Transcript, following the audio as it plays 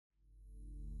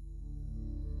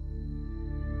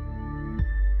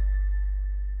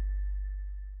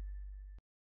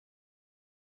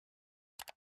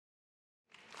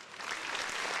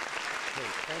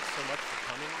so much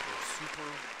for coming. We're super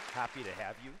happy to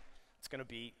have you. It's going to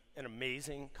be an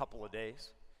amazing couple of days.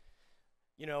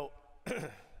 You know,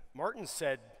 Martin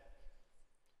said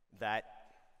that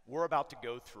we're about to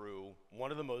go through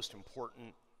one of the most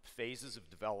important phases of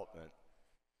development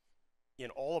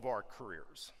in all of our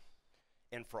careers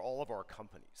and for all of our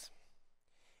companies.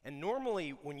 And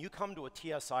normally, when you come to a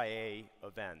TSIA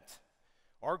event,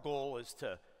 our goal is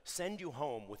to send you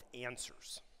home with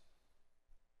answers.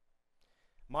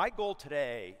 My goal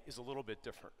today is a little bit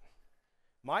different.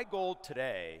 My goal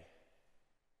today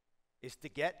is to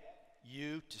get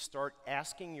you to start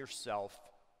asking yourself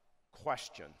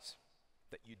questions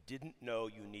that you didn't know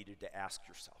you needed to ask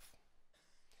yourself.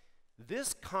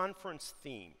 This conference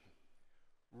theme,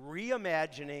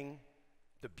 Reimagining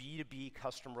the B2B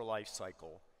customer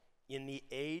lifecycle in the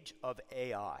age of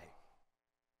AI,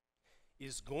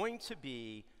 is going to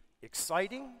be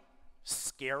exciting,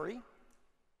 scary,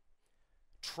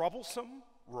 troublesome,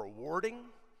 rewarding,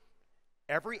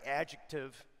 every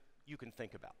adjective you can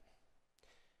think about.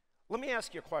 Let me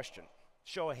ask you a question,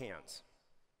 show of hands.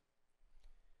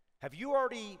 Have you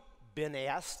already been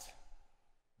asked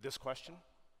this question?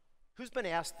 Who's been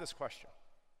asked this question?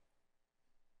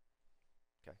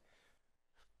 Okay.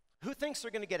 Who thinks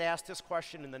they're going to get asked this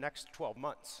question in the next 12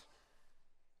 months?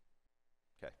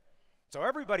 Okay. So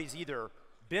everybody's either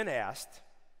been asked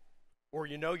or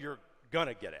you know you're going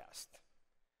to get asked.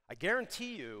 I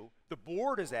guarantee you the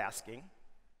board is asking,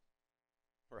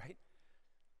 right?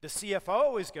 The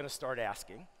CFO is going to start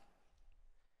asking.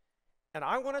 And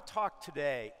I want to talk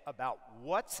today about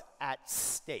what's at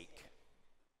stake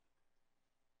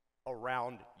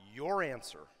around your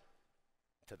answer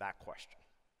to that question.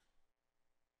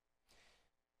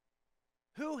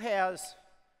 Who has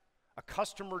a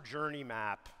customer journey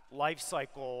map, life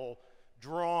cycle,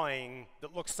 drawing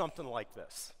that looks something like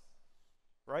this,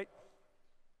 right?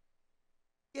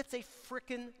 It's a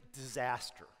frickin'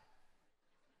 disaster.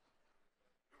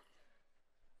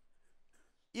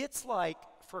 It's like,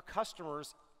 for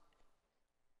customers,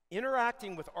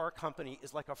 interacting with our company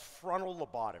is like a frontal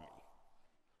lobotomy,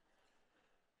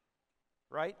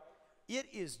 right? It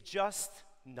is just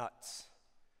nuts.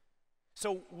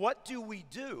 So what do we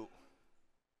do?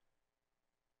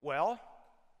 Well,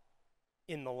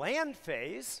 in the land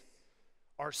phase,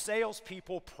 our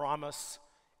salespeople promise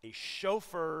a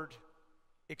chauffeured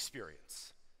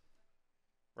experience,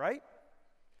 right?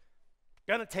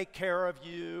 Gonna take care of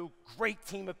you, great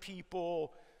team of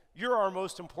people, you're our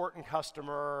most important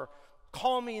customer,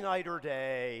 call me night or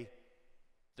day,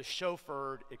 the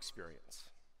chauffeured experience.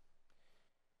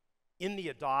 In the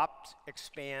adopt,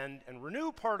 expand, and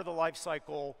renew part of the life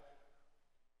cycle,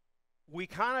 we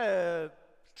kind of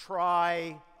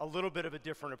try a little bit of a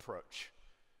different approach.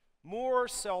 More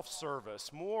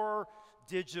self-service, more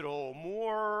digital,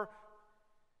 more,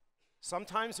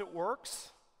 sometimes it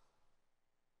works,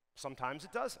 sometimes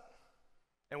it doesn't.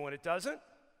 And when it doesn't,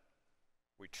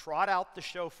 we trot out the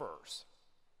chauffeurs.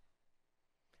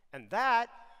 And that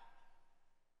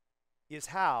is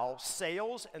how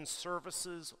sales and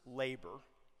services labor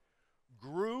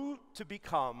grew to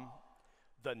become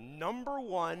the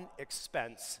 #1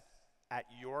 expense at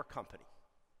your company.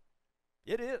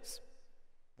 It is.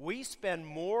 We spend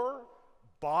more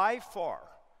by far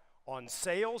on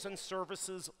sales and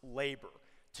services labor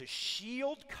to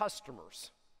shield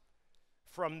customers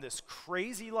from this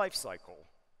crazy life cycle,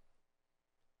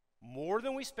 more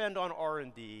than we spend on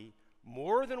R&D,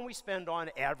 more than we spend on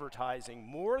advertising,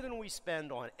 more than we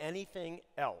spend on anything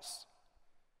else.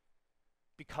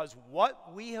 Because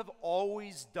what we have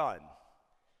always done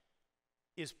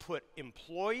is put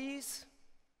employees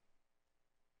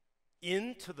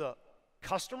into the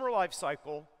customer life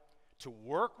cycle to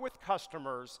work with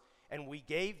customers, and we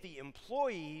gave the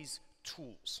employees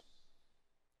tools.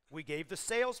 We gave the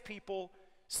salespeople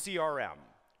CRM.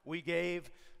 We gave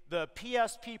the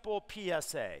PS people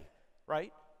PSA,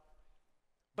 right?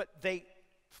 But they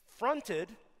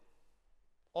fronted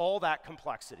all that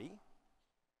complexity,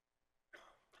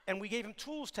 and we gave them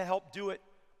tools to help do it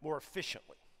more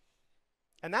efficiently.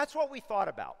 And that's what we thought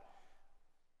about.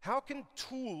 How can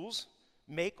tools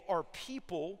make our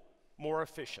people more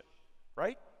efficient,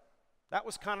 right? That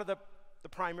was kind of the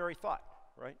primary thought,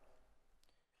 right?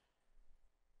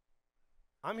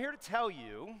 I'm here to tell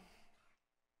you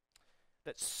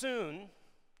that soon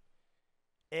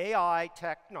AI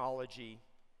technology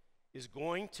is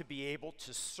going to be able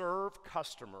to serve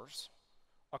customers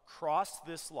across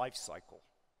this life cycle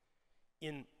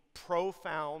in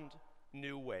profound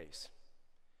new ways.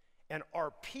 And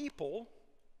our people,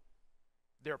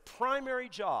 their primary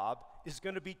job is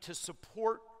going to be to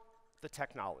support the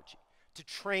technology, to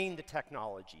train the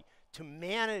technology, to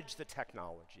manage the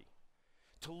technology,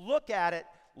 to look at it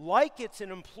like it's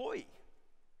an employee.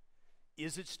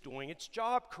 Is it doing its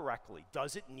job correctly?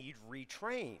 Does it need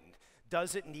retrained?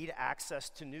 Does it need access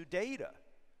to new data,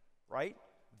 right?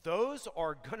 Those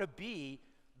are going to be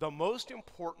the most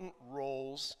important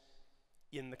roles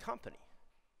in the company.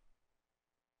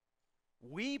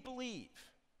 We believe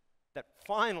that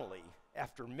finally,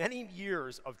 after many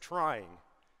years of trying,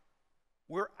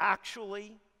 we're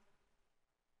actually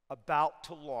about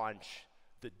to launch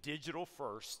the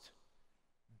digital-first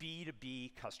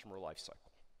B2B customer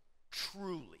lifecycle.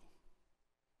 Truly,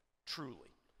 truly.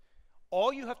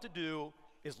 All you have to do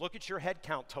is look at your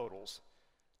headcount totals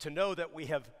to know that we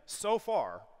have so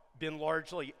far been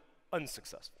largely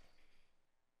unsuccessful.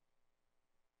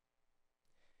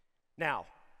 Now,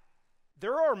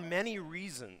 there are many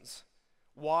reasons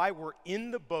why we're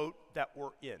in the boat that we're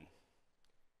in.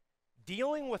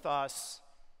 Dealing with us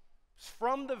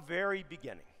from the very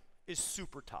beginning is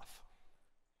super tough,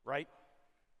 right?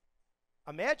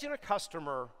 Imagine a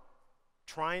customer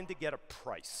trying to get a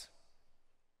price,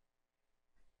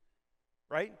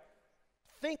 right?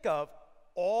 Think of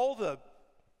all the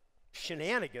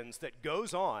shenanigans that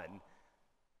goes on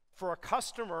for a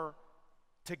customer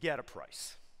to get a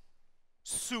price.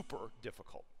 Super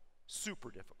difficult, super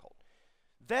difficult.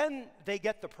 Then they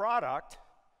get the product,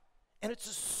 and it's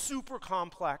a super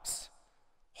complex,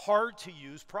 hard to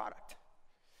use product.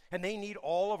 And they need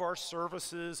all of our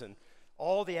services and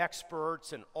all the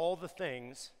experts and all the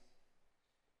things.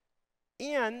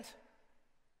 And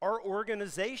our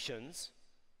organizations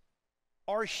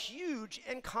are huge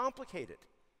and complicated.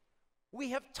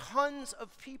 We have tons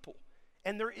of people,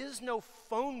 and there is no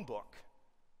phone book.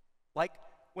 Like,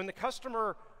 when the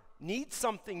customer needs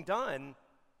something done,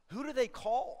 who do they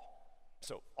call?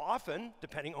 So often,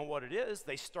 depending on what it is,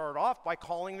 they start off by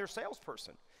calling their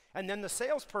salesperson. And then the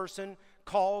salesperson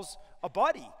calls a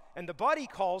buddy, and the buddy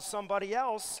calls somebody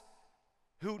else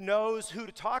who knows who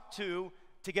to talk to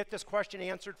get this question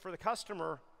answered for the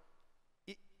customer.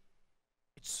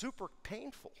 It's super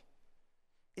painful.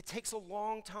 It takes a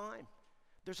long time.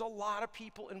 There's a lot of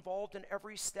people involved in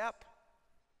every step.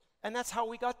 And that's how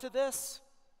we got to this.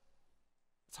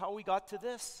 That's how we got to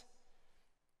this.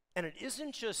 And it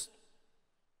isn't just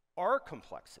our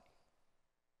complexity.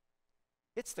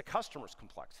 It's the customer's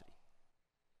complexity.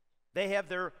 They have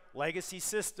their legacy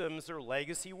systems, their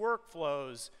legacy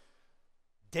workflows,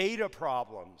 data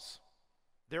problems,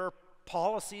 their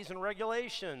policies and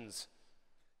regulations,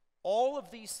 all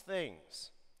of these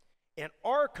things. And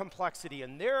our complexity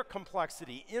and their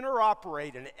complexity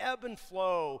interoperate and ebb and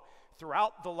flow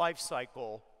throughout the life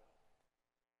cycle.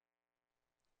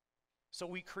 So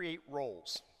we create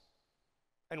roles,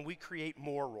 and we create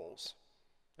more roles,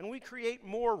 and we create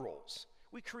more roles.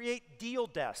 We create deal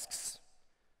desks,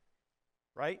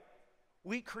 right?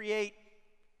 We create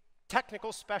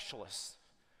technical specialists.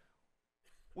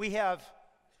 We have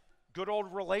good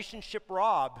old relationship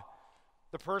Rob,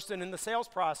 the person in the sales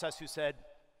process who said,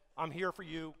 I'm here for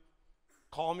you,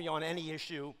 call me on any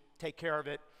issue, take care of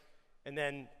it. And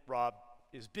then Rob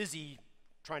is busy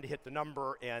trying to hit the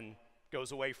number and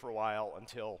goes away for a while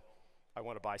until I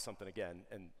want to buy something again,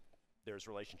 and there's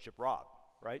relationship Rob,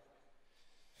 right?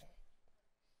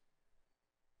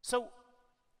 So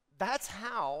that's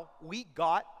how we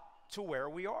got to where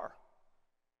we are.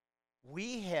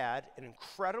 We had an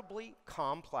incredibly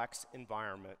complex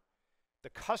environment. The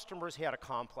customers had a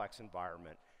complex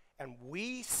environment, and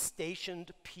we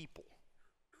stationed people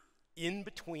in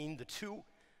between the two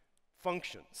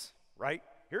functions, right?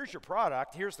 Here's your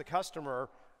product, here's the customer.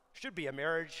 Should be a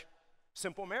marriage,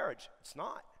 simple marriage. It's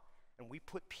not. And we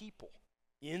put people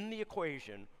in the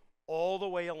equation all the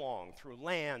way along through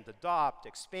land, adopt,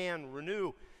 expand,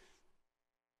 renew.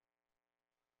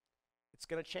 It's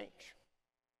going to change.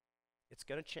 It's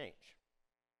going to change.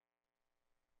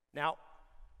 Now,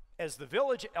 as the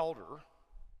village elder,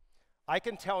 I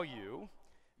can tell you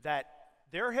that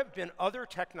there have been other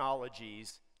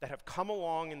technologies that have come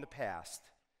along in the past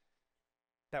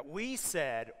that we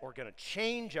said are going to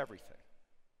change everything.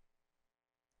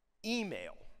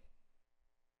 Email,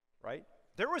 right?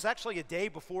 There was actually a day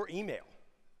before email.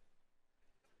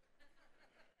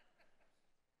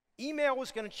 Email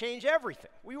was going to change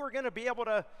everything. We were going to be able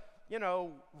to,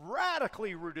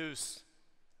 radically reduce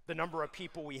the number of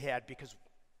people we had because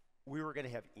we were going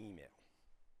to have email.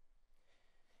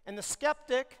 And the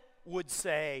skeptic would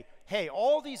say, hey,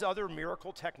 all these other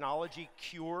miracle technology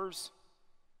cures,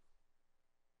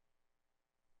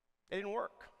 they didn't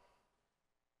work.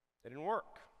 They didn't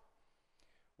work.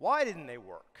 Why didn't they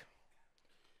work?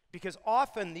 Because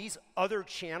often these other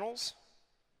channels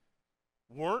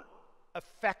weren't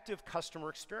effective customer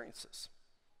experiences.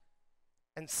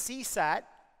 And CSAT,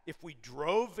 if we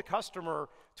drove the customer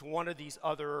to one of these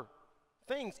other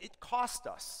things, it cost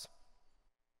us.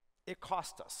 It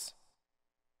cost us.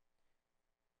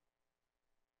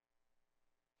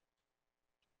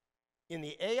 In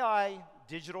the AI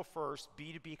digital-first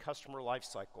B2B customer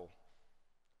lifecycle,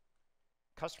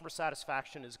 customer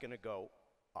satisfaction is going to go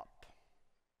up.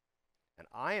 And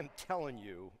I am telling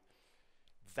you,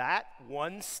 that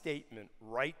one statement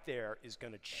right there is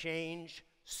going to change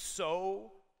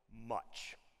so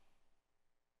much.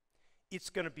 It's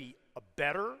going to be a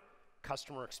better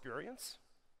customer experience.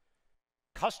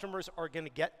 Customers are going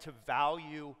to get to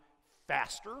value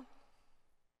faster.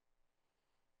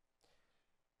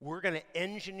 We're going to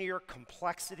engineer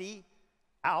complexity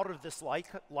out of this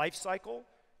life cycle,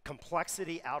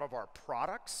 complexity out of our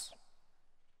products,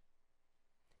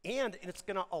 and it's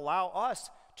going to allow us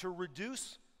to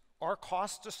reduce our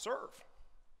cost to serve.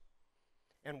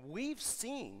 And we've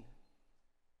seen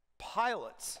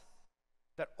pilots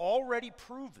that already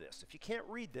prove this. If you can't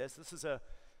read this, this is an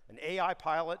AI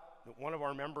pilot that one of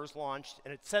our members launched,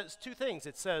 and it says two things.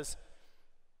 It says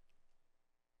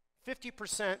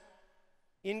 50%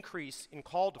 increase in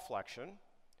call deflection,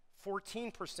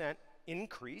 14%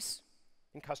 increase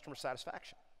in customer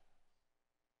satisfaction.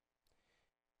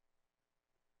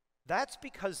 That's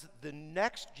because the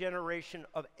next generation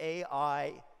of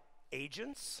AI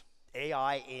agents,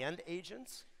 AI and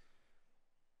agents,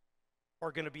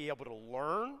 are going to be able to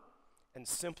learn and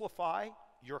simplify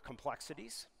your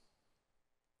complexities.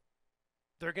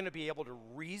 They're going to be able to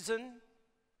reason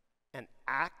and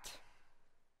act.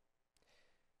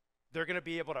 They're going to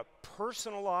be able to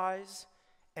personalize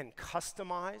and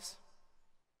customize.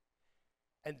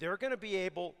 And they're going to be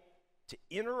able to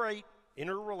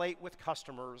interrelate with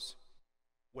customers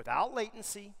without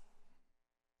latency,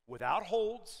 without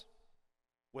holds,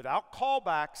 without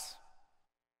callbacks,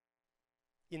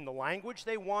 in the language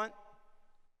they want,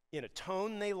 in a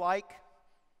tone they like,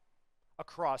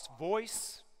 across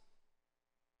voice,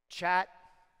 chat,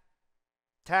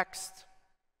 text,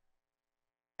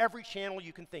 every channel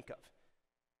you can think of.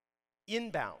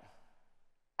 Inbound,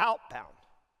 outbound.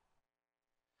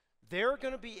 They're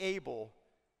going to be able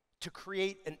to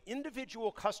create an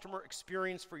individual customer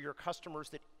experience for your customers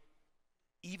that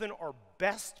even our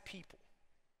best people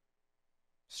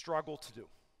struggle to do.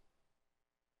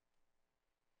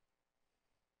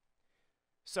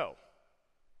 So,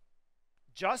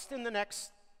 just in the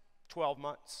next 12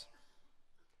 months,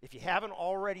 if you haven't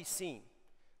already seen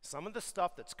some of the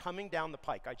stuff that's coming down the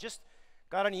pike, I just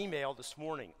got an email this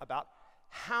morning about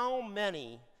how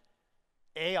many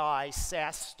AI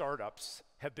SaaS startups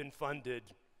have been funded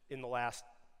in the last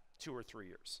 2 or 3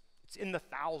 years. It's in the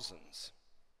thousands.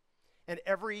 And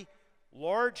every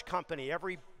large company,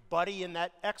 everybody in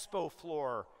that expo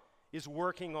floor is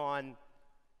working on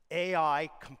AI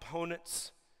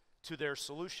components to their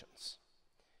solutions.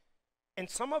 And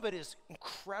some of it is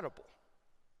incredible.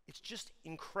 It's just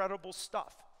incredible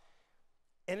stuff.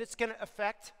 And it's going to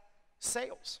affect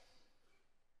sales.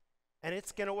 And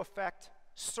it's going to affect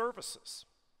services.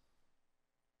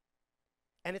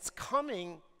 And it's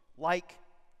coming like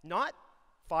not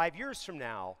 5 years from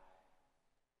now.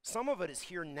 Some of it is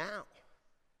here now.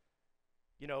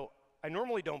 You know, I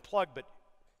normally don't plug, but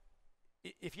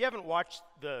if you haven't watched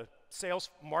the sales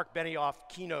Mark Benioff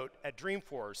keynote at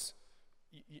Dreamforce,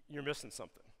 you're missing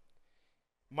something.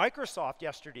 Microsoft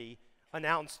yesterday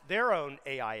announced their own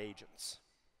AI agents,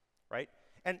 right?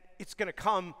 And it's going to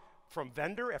come from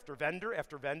vendor after vendor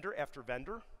after vendor after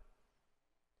vendor.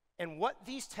 And what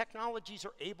these technologies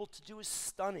are able to do is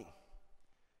stunning.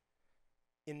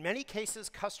 In many cases,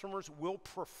 customers will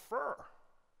prefer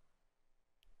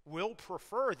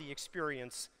the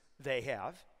experience they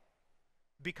have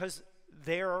because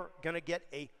they're going to get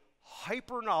a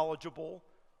hyper-knowledgeable,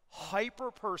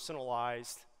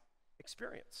 hyper-personalized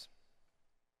experience.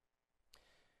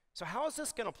 So how is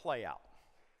this going to play out?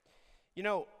 You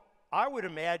know, I would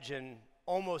imagine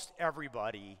almost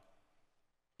everybody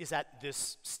is at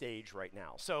this stage right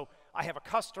now. So I have a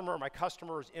customer, my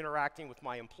customer is interacting with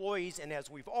my employees, and as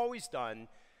we've always done,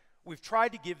 we've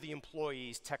tried to give the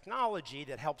employees technology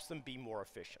that helps them be more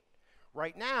efficient.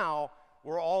 Right now,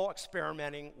 we're all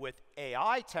experimenting with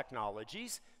AI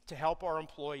technologies to help our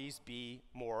employees be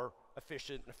more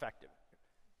efficient and effective.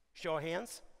 Show of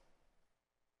hands?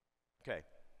 Okay,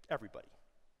 everybody,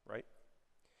 right?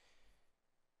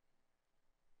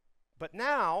 But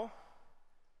now,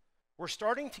 we're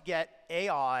starting to get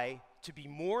AI to be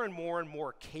more and more and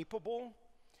more capable,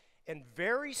 and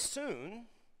very soon,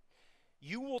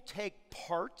 you will take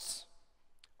parts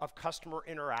of customer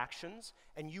interactions,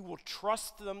 and you will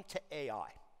trust them to AI.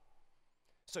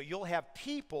 So you'll have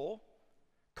people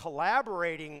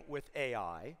collaborating with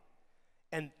AI,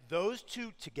 and those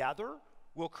two together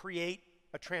will create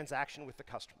a transaction with the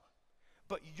customer.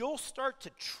 But you'll start to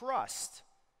trust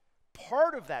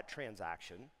part of that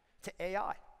transaction to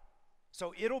AI.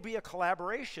 So it'll be a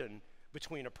collaboration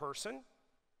between a person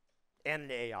and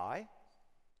an AI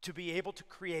to be able to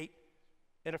create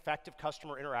an effective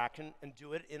customer interaction and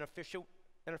do it in efficient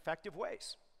and effective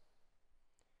ways.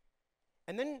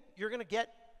 And then you're going to get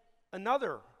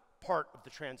another part of the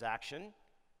transaction,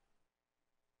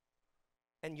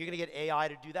 and you're going to get AI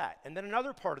to do that. And then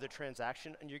another part of the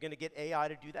transaction, and you're going to get AI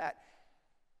to do that.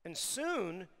 And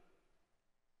soon,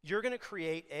 you're going to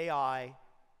create AI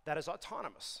that is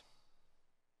autonomous,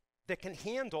 that can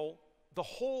handle the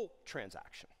whole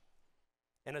transaction.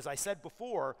 And as I said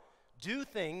before, do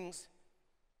things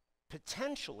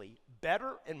potentially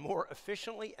better and more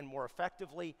efficiently and more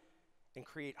effectively and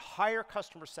create higher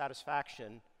customer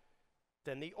satisfaction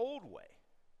than the old way.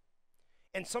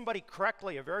 And somebody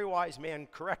correctly, a very wise man,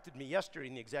 corrected me yesterday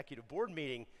in the executive board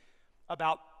meeting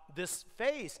about this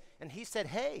phase, and he said,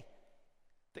 hey,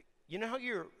 you know how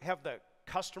you have the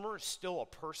customer still a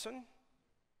person?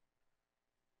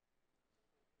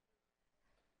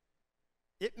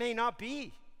 It may not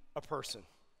be a person.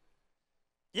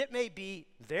 It may be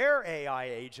their AI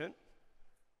agent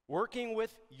working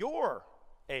with your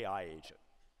AI agent.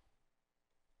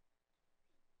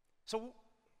 So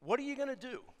what are you going to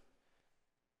do?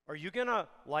 Are you going to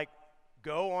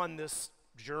go on this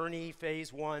journey,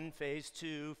 phase 1, phase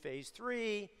 2, phase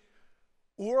 3,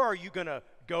 or are you going to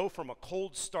go from a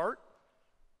cold start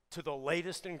to the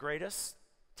latest and greatest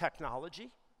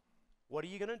technology? What are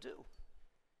you going to do?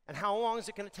 And how long is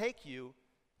it going to take you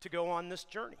to go on this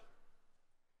journey?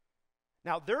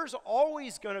 Now, there's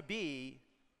always going to be,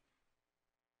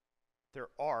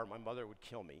 my mother would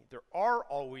kill me, there are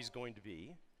always going to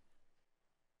be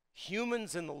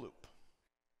humans in the loop.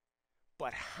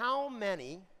 But how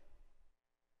many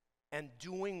and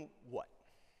doing what?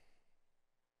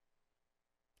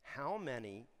 How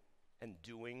many and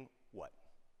doing what?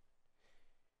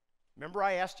 Remember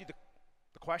I asked you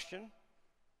the question?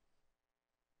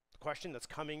 The question that's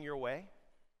coming your way?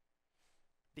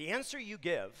 The answer you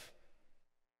give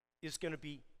is going to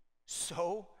be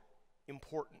so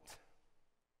important.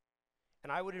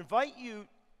 And I would invite you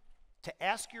to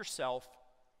ask yourself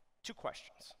 2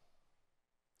 questions.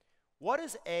 What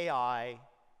is AI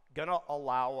going to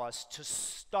allow us to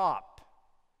stop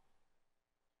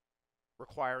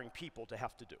requiring people to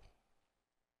have to do?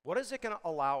 What is it going to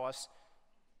allow us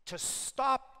to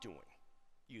stop doing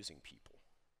using people?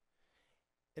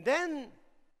 And then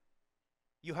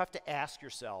you have to ask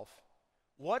yourself,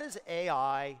 what is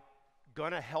AI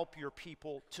going to help your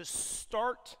people to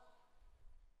start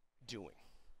doing?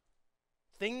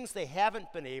 Things they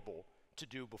haven't been able to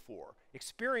do before,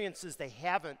 experiences they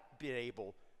haven't been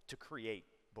able to create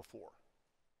before.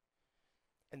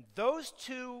 And those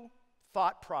 2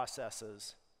 thought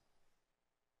processes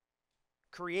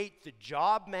create the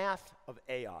job math of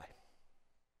AI.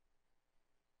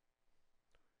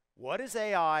 What is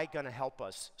AI going to help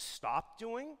us stop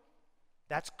doing?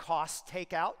 That's cost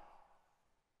takeout.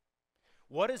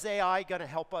 What is AI going to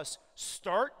help us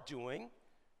start doing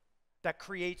that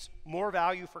creates more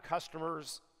value for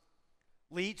customers,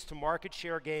 leads to market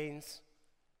share gains,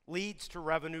 leads to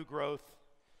revenue growth,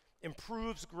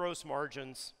 improves gross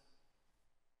margins?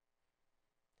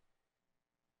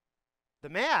 The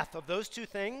math of those 2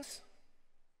 things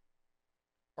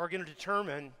are going to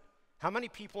determine how many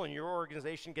people in your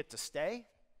organization get to stay,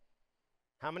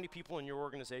 how many people in your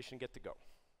organization get to go.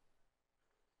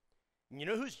 And you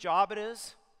know whose job it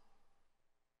is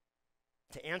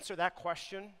to answer that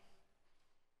question?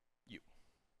 You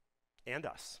and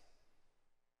us,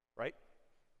 right?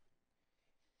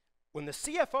 When the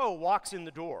CFO walks in the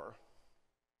door,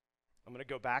 I'm going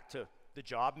to go back to the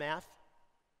job math.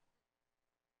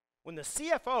 When the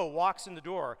CFO walks in the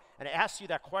door and asks you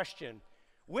that question,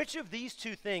 which of these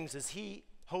 2 things is he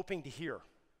hoping to hear?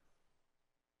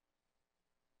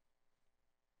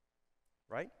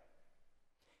 Right?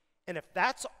 And if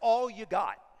that's all you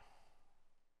got,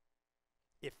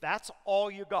 it's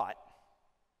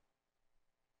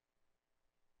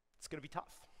going to be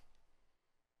tough.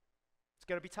 It's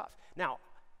going to be tough. Now,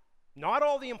 not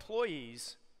all the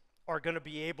employees are going to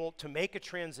be able to make a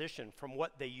transition from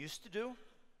what they used to do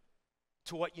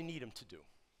to what you need them to do.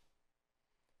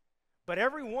 But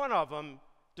every one of them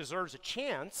deserves a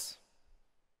chance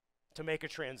to make a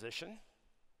transition,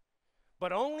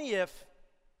 but only if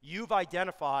you've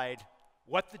identified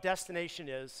what the destination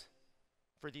is,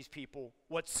 for these people,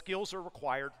 what skills are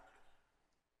required,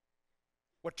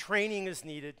 what training is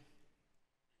needed,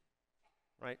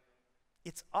 right?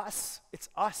 It's us. It's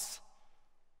us.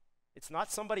 It's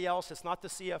not somebody else. It's not the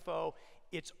CFO.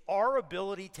 It's our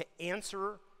ability to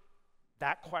answer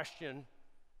that question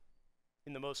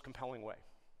in the most compelling way.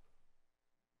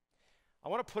 I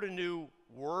want to put a new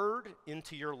word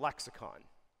into your lexicon.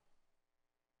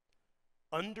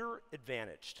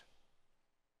 Underadvantaged.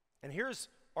 And here's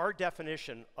our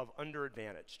definition of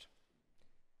underadvantaged.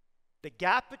 The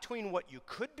gap between what you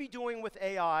could be doing with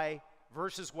AI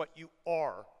versus what you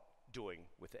are doing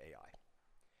with AI.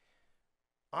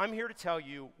 I'm here to tell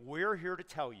you, we're here to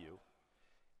tell you,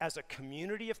 as a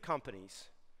community of companies,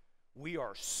 we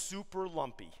are super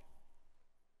lumpy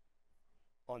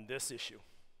on this issue.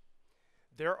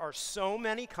 There are so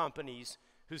many companies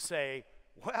who say,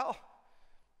 well,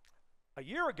 a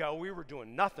year ago we were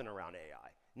doing nothing around AI.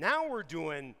 Now we're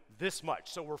doing this much,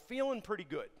 so we're feeling pretty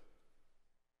good.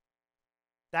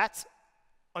 That's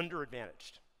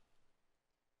underadvantaged.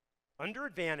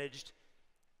 Underadvantaged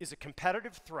is a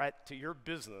competitive threat to your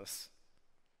business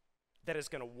that is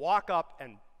going to walk up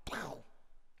and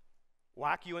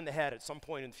whack you in the head at some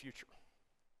point in the future.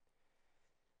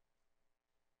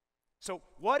 So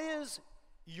what is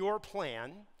your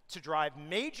plan to drive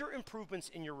major improvements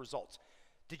in your results?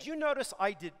 Did you notice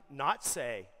I did not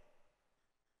say,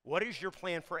 what is your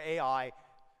plan for AI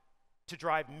to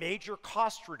drive major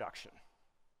cost reduction?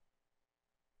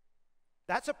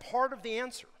 That's a part of the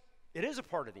answer. It is a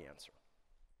part of the answer.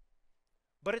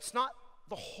 But it's not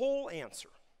the whole answer.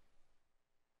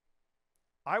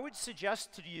 I would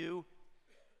suggest to you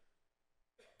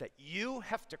that you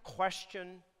have to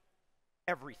question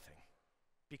everything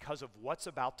because of what's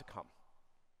about to come.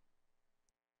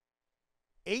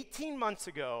 18 months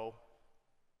ago,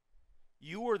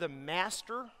 you were the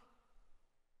master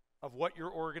of what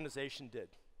your organization did.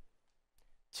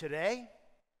 Today,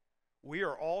 we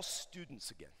are all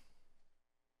students again.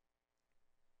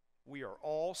 We are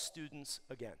all students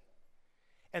again.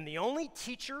 And the only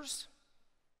teachers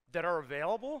that are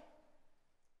available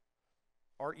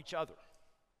are each other.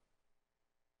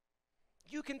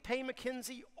 You can pay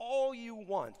McKinsey all you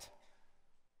want.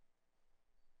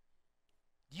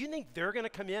 Do you think they're going to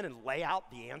come in and lay out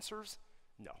the answers?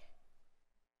 No.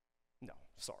 No,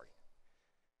 sorry.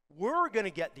 We're going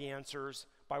to get the answers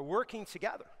by working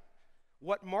together.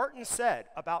 What Martin said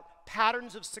about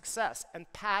patterns of success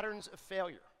and patterns of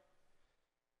failure.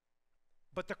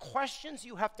 But the questions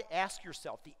you have to ask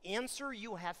yourself, the answer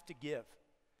you have to give,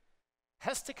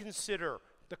 has to consider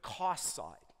the cost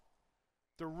side,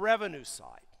 the revenue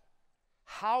side,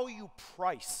 how you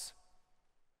price,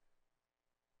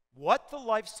 what the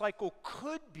life cycle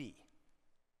could be,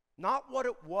 not what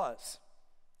it was.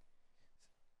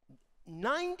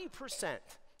 90%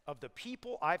 of the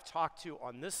people I've talked to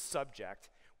on this subject,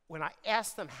 when I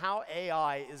ask them how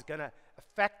AI is going to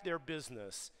affect their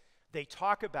business, they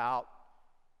talk about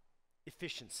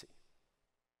efficiency.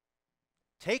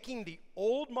 Taking the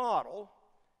old model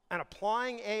and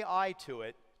applying AI to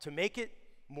it to make it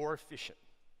more efficient.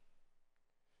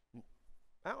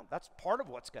 Well, that's part of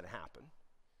what's going to happen.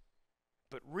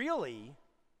 But really,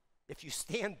 if you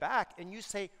stand back and you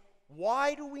say,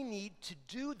 why do we need to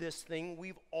do this thing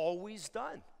we've always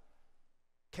done?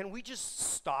 Can we just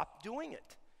stop doing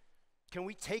it? Can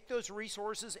we take those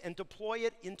resources and deploy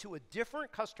it into a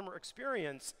different customer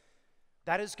experience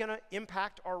that is going to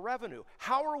impact our revenue?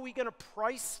 How are we going to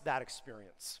price that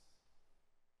experience?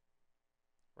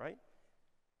 Right?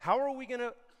 How are we going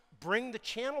to bring the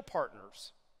channel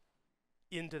partners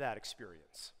into that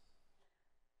experience?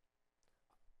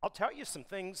 I'll tell you some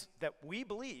things that we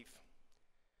believe.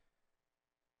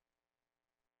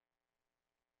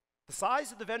 The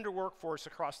size of the vendor workforce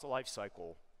across the life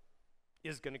cycle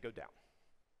is going to go down.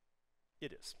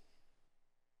 It is.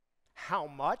 How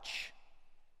much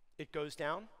it goes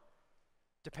down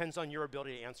depends on your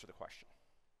ability to answer the question.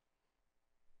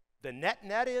 The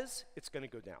net is, it's going to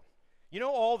go down. You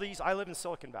know all these, I live in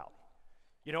Silicon Valley.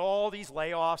 You know all these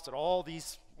layoffs at all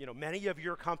these, many of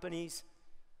your companies.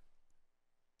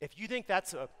 If you think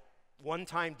that's a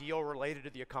one-time deal related to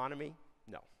the economy,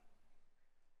 no.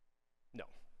 No.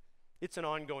 It's an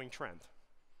ongoing trend.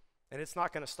 And it's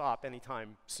not going to stop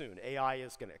anytime soon. AI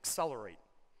is going to accelerate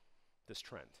this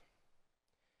trend.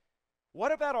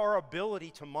 What about our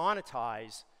ability to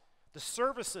monetize the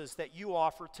services that you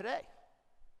offer today?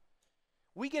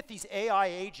 We get these AI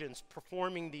agents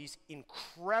performing these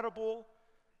incredible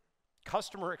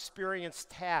customer experience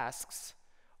tasks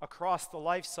across the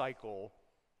life cycle.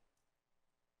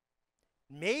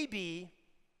 Maybe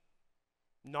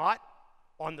not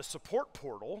on the support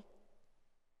portal,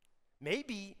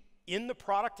 maybe in the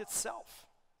product itself.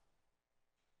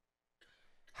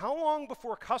 How long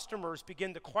before customers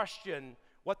begin to question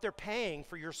what they're paying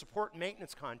for your support and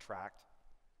maintenance contract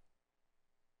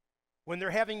when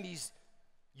they're having these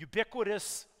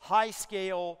ubiquitous,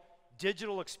 high-scale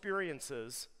digital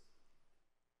experiences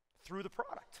through the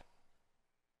product?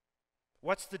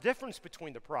 What's the difference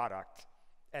between the product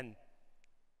and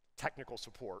technical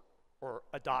support or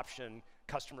adoption,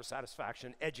 customer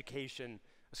satisfaction, education,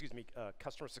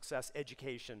 customer success,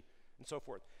 education, and so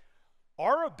forth?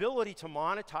 Our ability to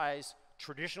monetize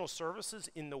traditional services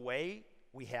in the way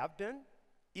we have been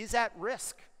is at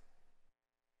risk.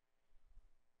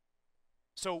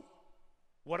 So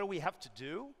what do we have to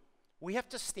do? We have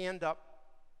to stand up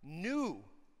new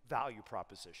value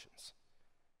propositions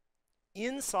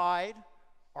inside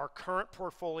our current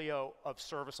portfolio of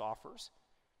service offers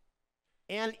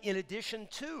and in addition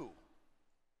to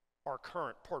our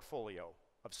current portfolio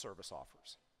of service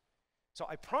offers. So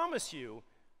I promise you,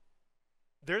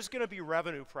 there's going to be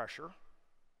revenue pressure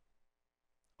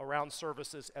around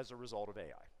services as a result of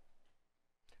AI.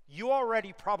 You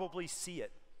already probably see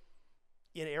it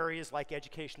in areas like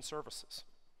education services,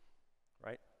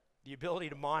 right? The ability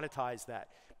to monetize that.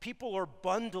 People are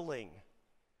bundling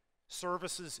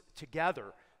services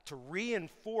together to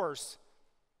reinforce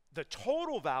the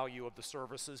total value of the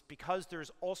services because there's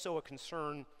also a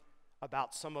concern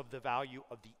about some of the value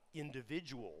of the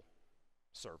individual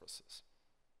services.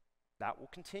 That will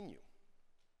continue.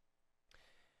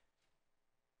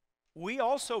 We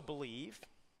also believe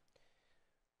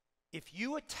if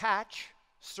you attach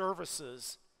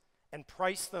services and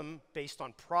price them based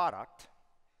on product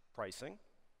pricing,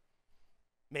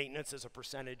 maintenance as a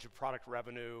percentage of product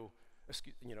revenue,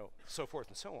 so forth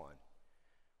and so on,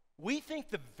 we think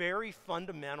the very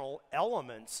fundamental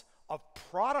elements of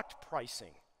product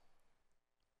pricing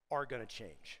are going to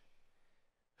change.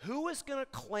 Who is going to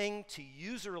cling to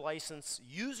user license,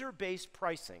 user-based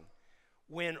pricing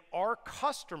when our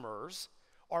customers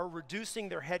are reducing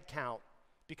their headcount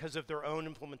because of their own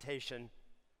implementation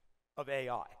of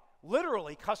AI?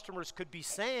 Literally, customers could be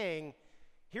saying,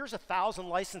 here's 1,000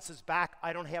 licenses back,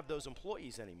 I don't have those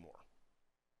employees anymore.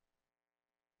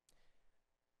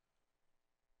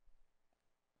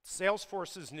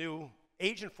 Salesforce's new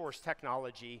Agentforce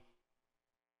technology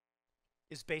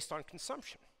is based on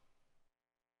consumption.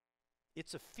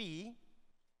 It's a fee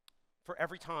for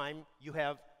every time you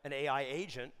have an AI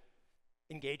agent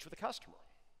engage with a customer.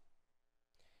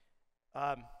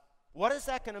 What is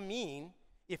that going to mean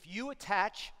if you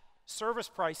attach service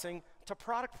pricing to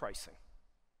product pricing?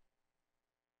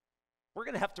 We're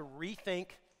going to have to rethink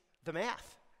the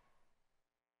math.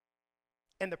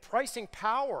 And the pricing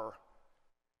power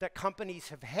that companies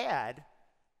have had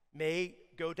may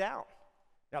go down.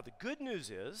 Now, the good news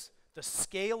is the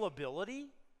scalability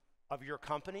of your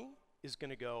company is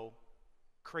going to go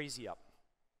crazy up.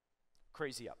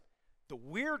 Crazy up. The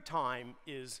weird time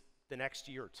is the next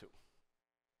year or two.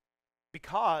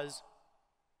 Because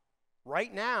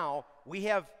right now, we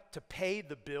have to pay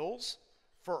the bills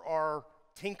for our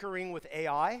tinkering with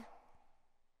AI,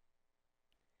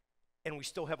 and we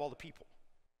still have all the people.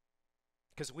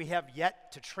 Because we have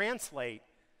yet to translate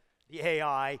the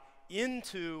AI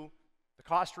into the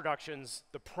cost reductions,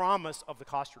 the promise of the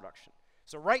cost reduction.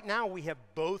 So right now, we have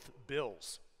both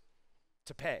bills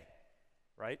to pay,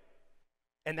 right?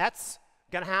 And that's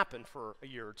going to happen for a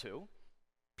year or two.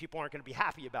 People aren't going to be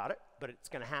happy about it, but it's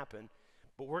going to happen.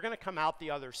 But we're going to come out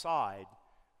the other side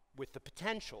with the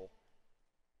potential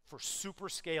for super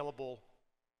scalable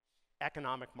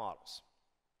economic models.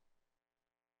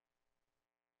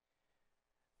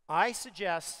 I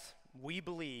suggest we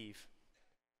believe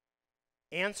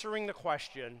answering the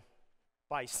question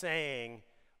by saying,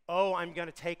 oh, I'm going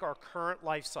to take our current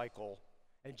life cycle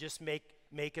and just make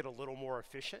it a little more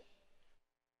efficient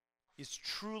is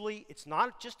truly, it's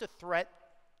not just a threat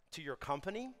to your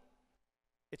company,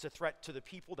 it's a threat to the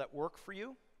people that work for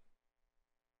you.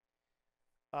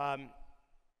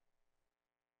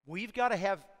 We've got to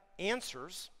have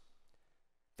answers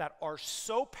that are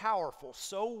so powerful,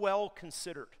 so well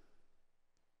considered.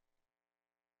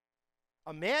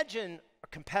 Imagine a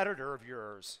competitor of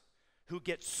yours who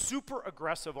gets super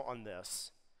aggressive on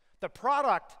this. The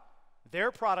product,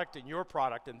 their product and your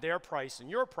product and their price and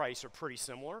your price are pretty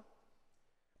similar,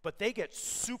 but they get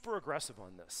super aggressive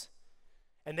on this.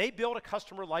 And they build a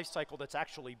customer lifecycle that's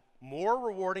actually more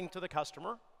rewarding to the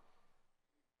customer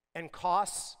and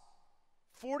costs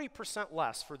 40%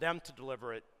 less for them to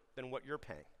deliver it than what you're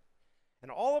paying.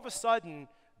 And all of a sudden,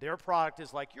 their product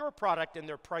is like your product and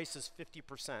their price is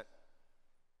 50%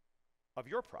 of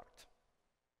your product.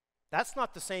 That's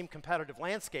not the same competitive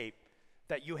landscape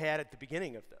that you had at the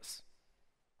beginning of this.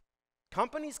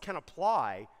 Companies can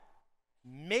apply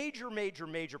major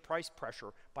price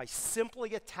pressure by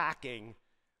simply attacking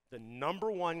the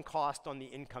number one cost on the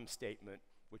income statement,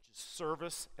 which is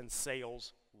service and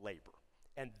sales labor.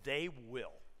 And they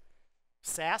will.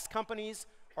 SaaS companies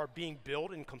are being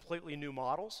built in completely new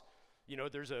models. You know,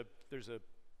 there's a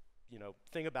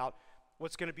thing about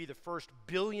what's going to be the first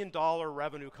billion-dollar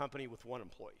revenue company with one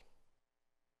employee.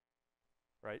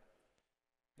 Right?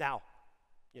 Now,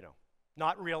 you know,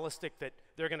 not realistic that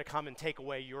they're going to come and take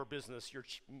away your business,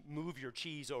 move your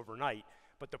cheese overnight.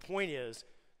 But the point is,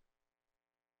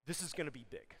 this is going to be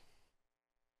big.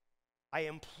 I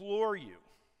implore you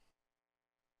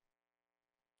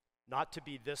not to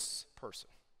be this person.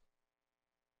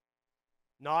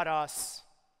 Not us,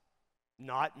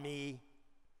 not me,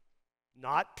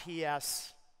 not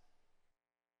PS,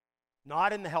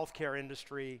 not in the healthcare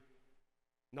industry,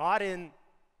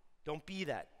 don't be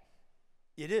that.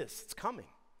 It's coming,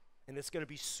 and it's going to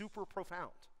be super profound.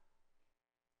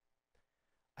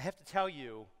 I have to tell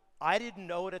you, I didn't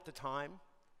know it at the time.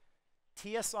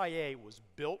 TSIA was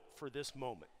built for this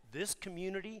moment. This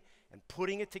community and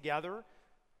putting it together,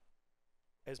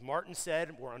 as Martin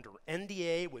said, we're under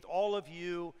NDA with all of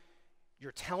you.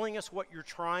 You're telling us what you're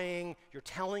trying. You're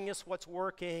telling us what's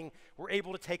working. We're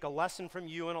able to take a lesson from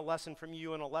you and a lesson from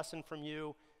you and a lesson from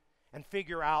you and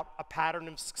figure out a pattern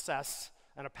of success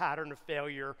and a pattern of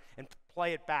failure and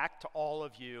play it back to all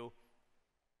of you.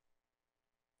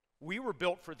 We were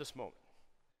built for this moment.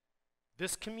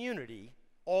 This community,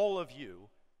 all of you,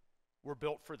 were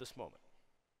built for this moment.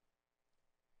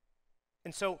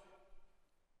 And so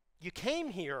you came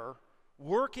here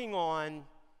working on,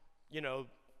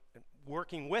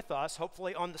 working with us,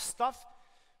 hopefully, on the stuff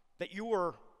that you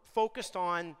were focused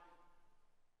on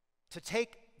to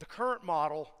take the current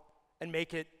model and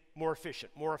make it more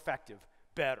efficient, more effective,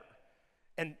 better.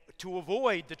 And to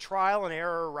avoid the trial and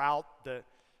error route that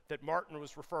Martin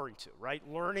was referring to, right?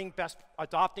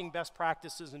 Adopting best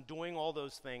practices and doing all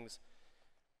those things.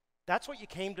 That's what you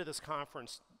came to this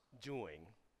conference doing.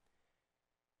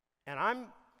 And I'm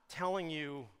telling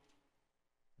you,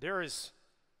 there is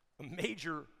a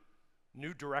major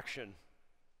new direction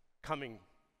coming.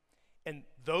 And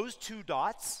those two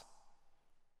dots,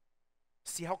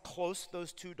 see how close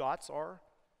those two dots are?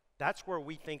 That's where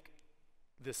we think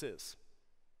this is,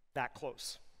 that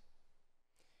close.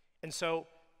 And so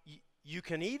you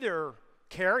can either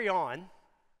carry on,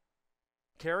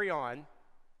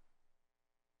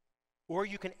 or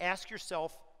you can ask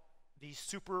yourself these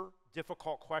super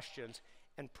difficult questions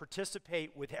and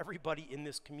participate with everybody in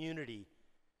this community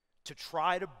to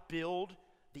try to build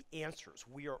the answers.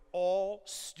 We are all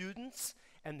students,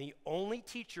 and the only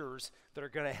teachers that are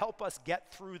going to help us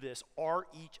get through this are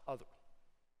each other.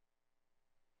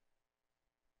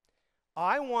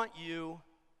 I want you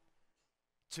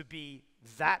to be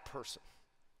that person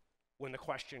when the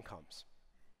question comes.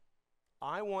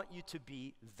 I want you to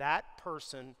be that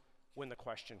person when the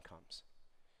question comes.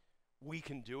 We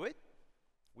can do it.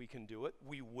 We can do it.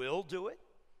 We will do it.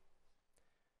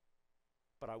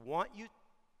 But I want you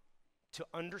to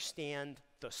understand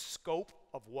the scope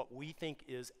of what we think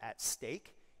is at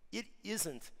stake. It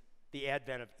isn't the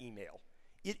advent of email.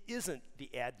 It isn't the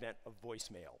advent of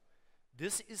voicemail.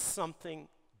 This is something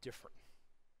different.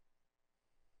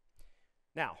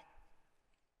 Now,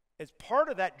 as part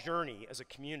of that journey as a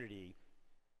community,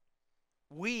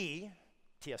 we,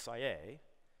 TSIA,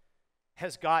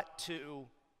 has got to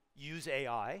use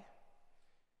AI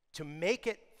to make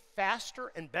it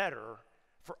faster and better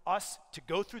for us to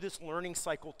go through this learning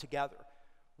cycle together.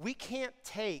 We can't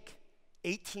take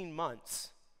 18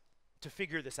 months to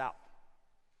figure this out.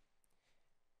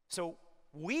 So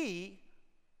we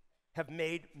have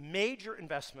made major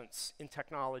investments in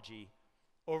technology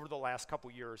over the last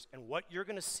couple years, and what you're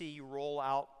going to see roll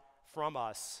out from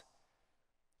us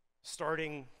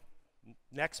starting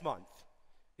next month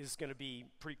is going to be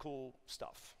pretty cool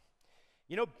stuff.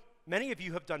 You know, many of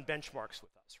you have done benchmarks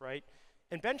with us, right?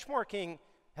 And benchmarking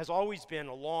has always been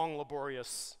a long,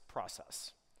 laborious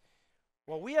process.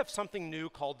 Well, we have something new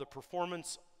called the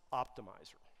Performance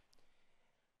Optimizer.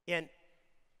 And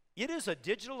it is a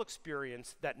digital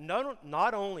experience that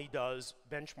not only does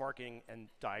benchmarking and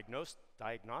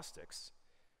diagnostics,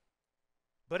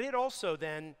 but it also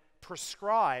then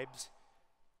prescribes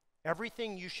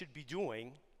everything you should be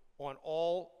doing on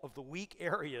all of the weak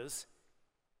areas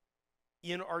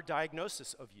in our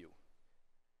diagnosis of you.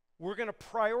 We're going to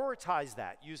prioritize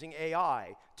that using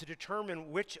AI to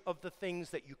determine which of the things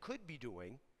that you could be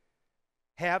doing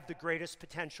have the greatest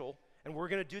potential. And we're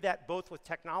going to do that both with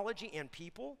technology and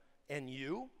people and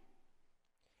you.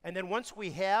 And then once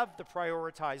we have the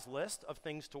prioritized list of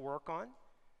things to work on,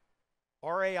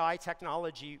 our AI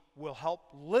technology will help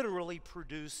literally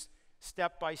produce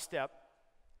step-by-step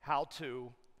how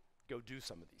to go do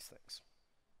some of these things.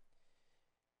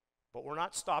 But we're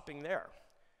not stopping there.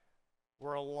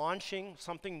 We're launching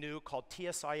something new called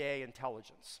TSIA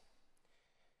Intelligence.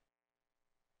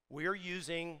 We're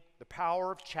using the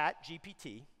power of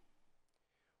ChatGPT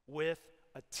with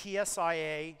a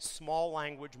TSIA small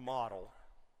language model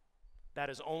that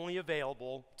is only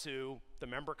available to the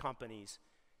member companies,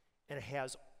 and it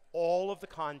has all of the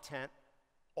content,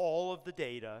 all of the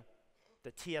data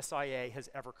that TSIA has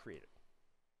ever created.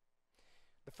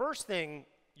 The first thing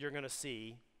you're going to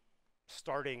see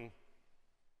starting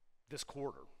this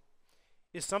quarter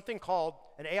is something called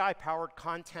an AI-powered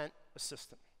content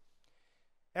assistant.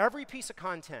 Every piece of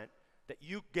content that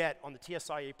you get on the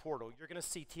TSIA portal, you're going to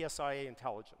see TSIA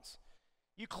Intelligence.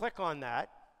 You click on that,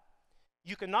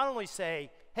 you can not only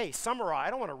say, hey, summarize, I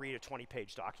don't want to read a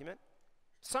 20-page document.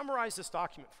 Summarize this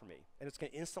document for me, and it's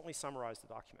going to instantly summarize the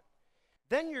document.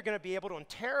 Then you're going to be able to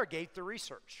interrogate the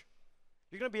research.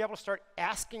 You're going to be able to start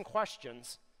asking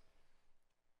questions,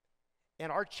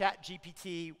 and our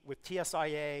ChatGPT with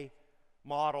TSIA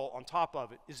model on top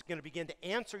of it is going to begin to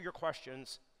answer your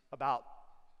questions about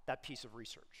that piece of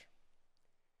research.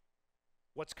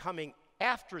 What's coming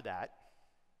after that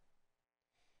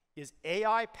is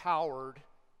AI-powered,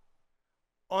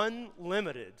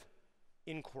 unlimited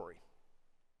inquiry.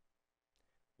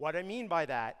 What I mean by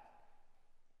that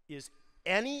is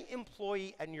any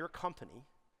employee in your company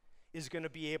is going to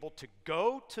be able to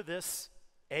go to this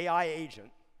AI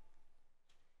agent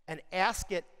and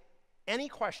ask it any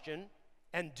question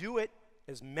and do it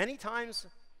as many times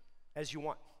as you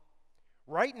want.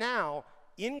 Right now,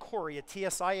 inquiry at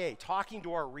TSIA, talking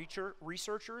to our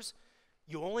researchers,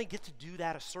 you only get to do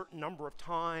that a certain number of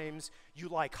times. You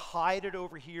like hide it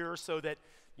over here so that,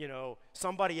 you know,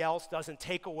 somebody else doesn't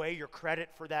take away your credit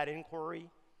for that inquiry.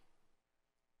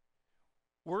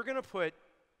 We're going to put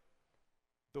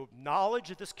the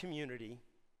knowledge of this community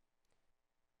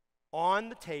on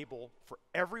the table for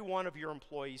every one of your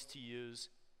employees to use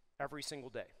every single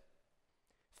day.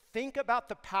 Think about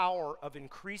the power of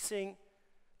increasing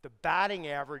the batting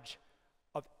average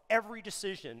of every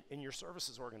decision in your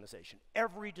services organization,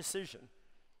 every decision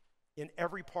in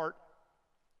every part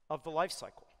of the life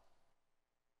cycle.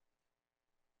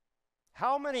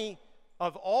 How many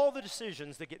of all the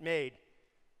decisions that get made,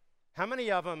 how many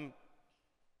of them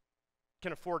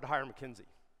can afford to hire McKinsey?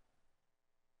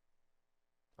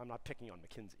 I'm not picking on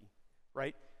McKinsey,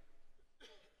 right?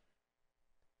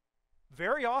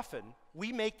 Very often,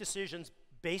 we make decisions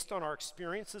based on our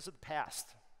experiences of the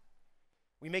past.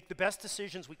 We make the best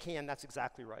decisions we can, that's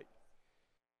exactly right.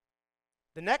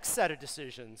 The next set of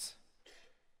decisions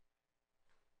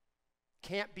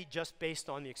can't be just based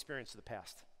on the experience of the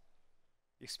past.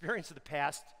 The experience of the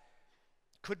past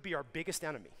could be our biggest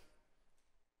enemy,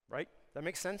 right? That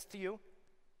makes sense to you?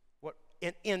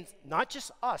 And not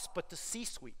just us, but the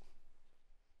C-suite.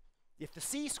 If the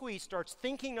C-suite starts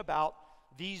thinking about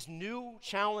these new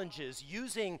challenges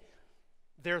using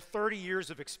their 30 years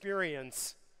of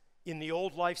experience in the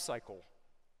old life cycle,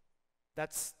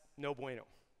 that's no bueno.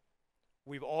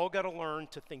 We've all got to learn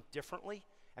to think differently,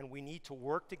 and we need to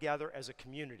work together as a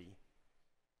community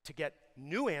to get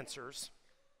new answers,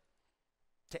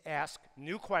 to ask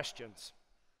new questions,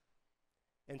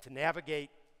 and to navigate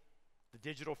the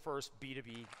digital-first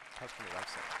B2B customer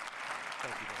lifecycle.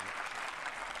 Thank you very much.